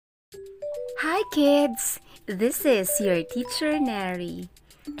Hi kids, this is your Teacher Nhery.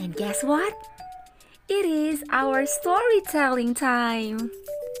 And guess what? It is our storytelling time.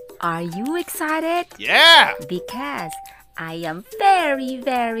 Are you excited? Yeah! Because I am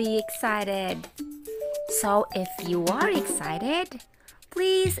very excited. So if you are excited,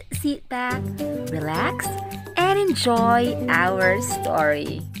 please sit back, relax, and enjoy our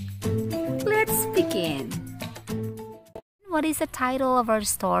story. Let's begin. What is the title of our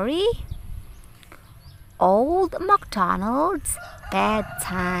story? Old MacDonald's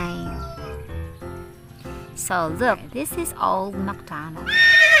Bedtime. So look, this is Old MacDonald.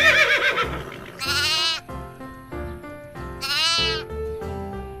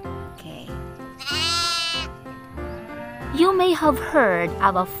 Okay. You may have heard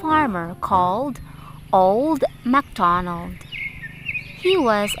of a farmer called Old MacDonald. He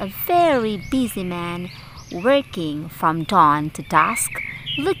was a very busy man, working from dawn to dusk,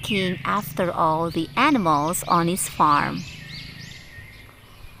 looking after all the animals on his farm.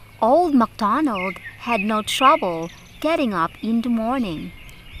 Old MacDonald had no trouble getting up in the morning.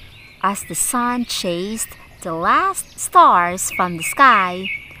 As the sun chased the last stars from the sky,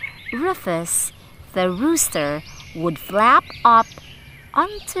 Rufus, the rooster, would flap up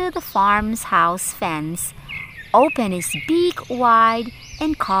onto the farm's house fence, open his beak wide,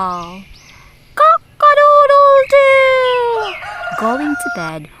 and call, "Cock-a-doodle-doo!" Going to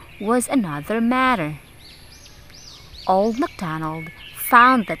bed was another matter. Old MacDonald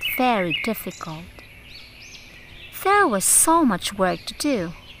found that very difficult. There was so much work to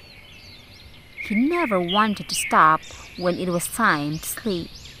do. He never wanted to stop when it was time to sleep.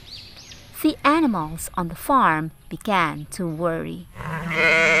 The animals on the farm began to worry.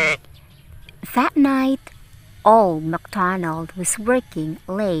 That night, Old MacDonald was working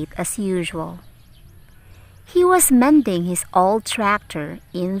late as usual. He was mending his old tractor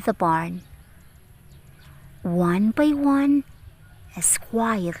in the barn. One by one, as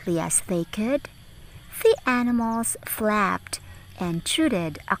quietly as they could, the animals flapped and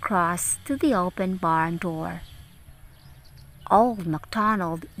trotted across to the open barn door. Old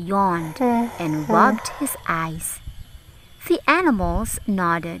MacDonald yawned and rubbed his eyes. The animals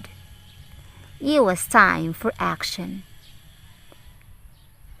nodded. It was time for action.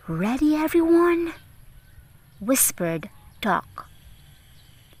 "Ready, everyone?" whispered Doc.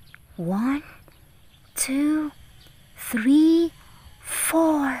 1, 2, 3,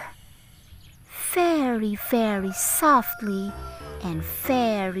 4. Very softly and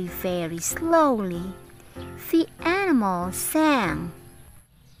very slowly, the animals sang.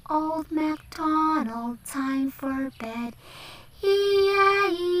 "Old MacDonald, time for bed.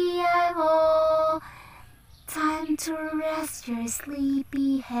 E-I-E-I-O. Time to rest your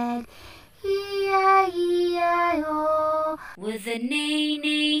sleepy head. E-I-E-I-O. With a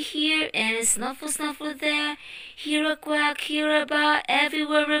neigh-neigh here and a snuffle there, here a quack, here a baa,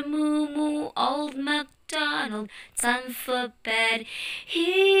 everywhere a moo-moo. Old MacDonald, time for bed.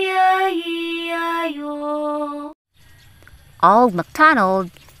 E-I-E-I-O." Old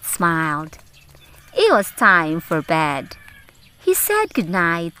MacDonald smiled. It was time for bed. He said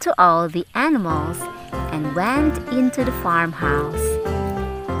goodnight to all the animals and went into the farmhouse.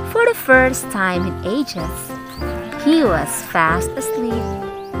 For the first time in ages, he was fast asleep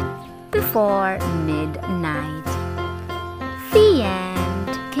before midnight. The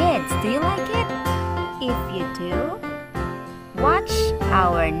end. Kids, do you like it? If you do, watch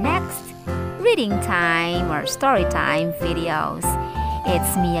our next reading time or story time videos.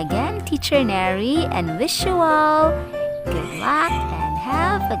 It's me again, Teacher Nhery, and wish you all good luck and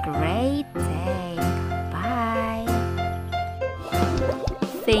have a great day. Bye!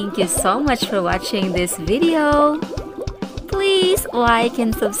 Thank you so much for watching this video. Please like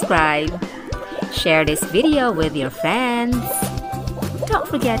and subscribe. Share this video with your friends. Don't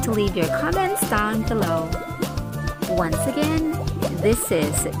forget to leave your comments down below. Once again, this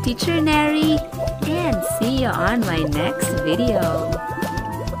is Teacher Nhery, and see you on my next video.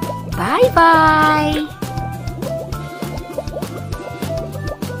 Bye-bye!